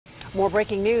More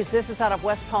breaking news. This is out of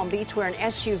West Palm Beach, where an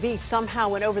SUV somehow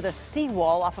went over the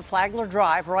seawall off of Flagler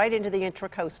Drive right into the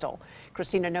Intracoastal.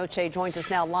 Christina Noche joins us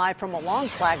now live from along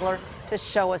Flagler to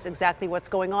show us exactly what's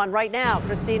going on right now.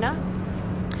 Christina?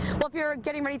 Well, if you're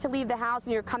getting ready to leave the house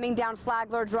and you're coming down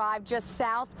Flagler Drive just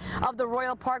south of the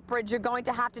Royal Park Bridge, you're going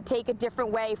to have to take a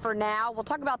different way for now. We'll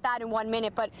talk about that in 1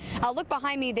 minute, but look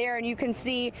behind me there and you can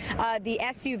see the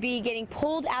SUV getting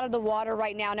pulled out of the water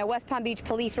right now. Now, West Palm Beach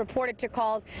police reported to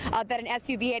calls that an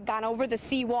SUV had gone over the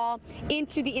seawall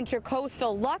into the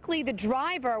Intracoastal. Luckily, the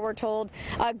driver, we're told,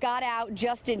 got out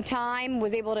just in time,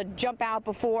 was able to jump out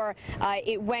before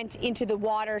it went into the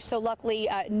water. So luckily,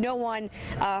 no one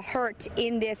hurt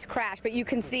in this crash, but you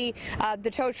can see the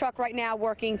tow truck right now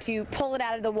working to pull it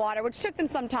out of the water, which took them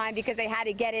some time because they had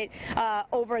to get it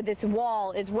over this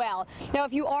wall as well. Now,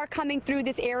 if you are coming through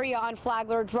this area on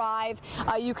Flagler Drive,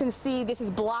 you can see this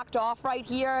is blocked off right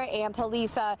here, and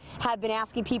police have been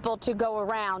asking people to go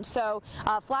around. So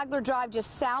Flagler Drive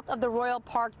just south of the Royal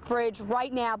Park Bridge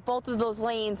right now, both of those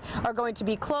lanes are going to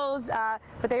be closed,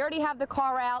 but they already have the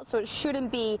car out, so it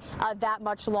shouldn't be that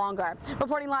much longer.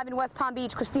 Reporting live in West Palm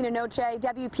Beach, Christina Noche,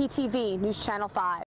 WPTV News Channel 5.